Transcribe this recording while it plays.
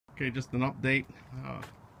Okay, just an update.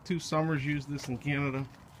 2 summers used this in Canada.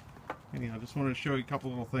 Anyhow, I just wanted to show you a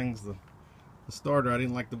couple little things. The starter, I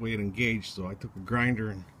didn't like the way it engaged, so I took a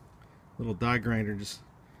grinder and a little die grinder, just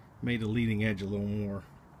made the leading edge a little more.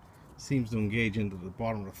 Seems to engage into the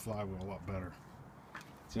bottom of the flywheel a lot better.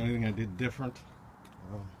 It's the only thing I did different.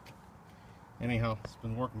 Anyhow, it's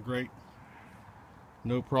been working great.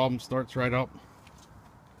 No problem, starts right up.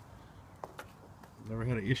 Never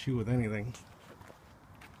had an issue with anything.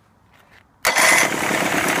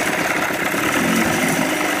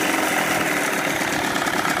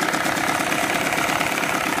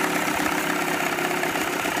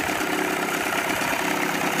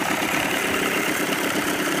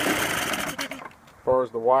 As far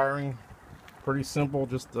as the wiring, pretty simple,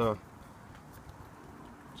 just a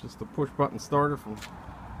push button starter from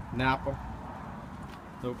Napa.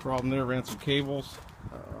 No problem there. Ran some cables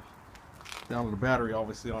down to the battery,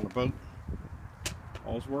 obviously, on the boat.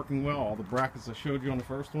 All's working well. All the brackets I showed you on the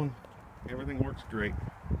first one, everything works great.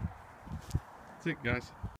 That's it, guys.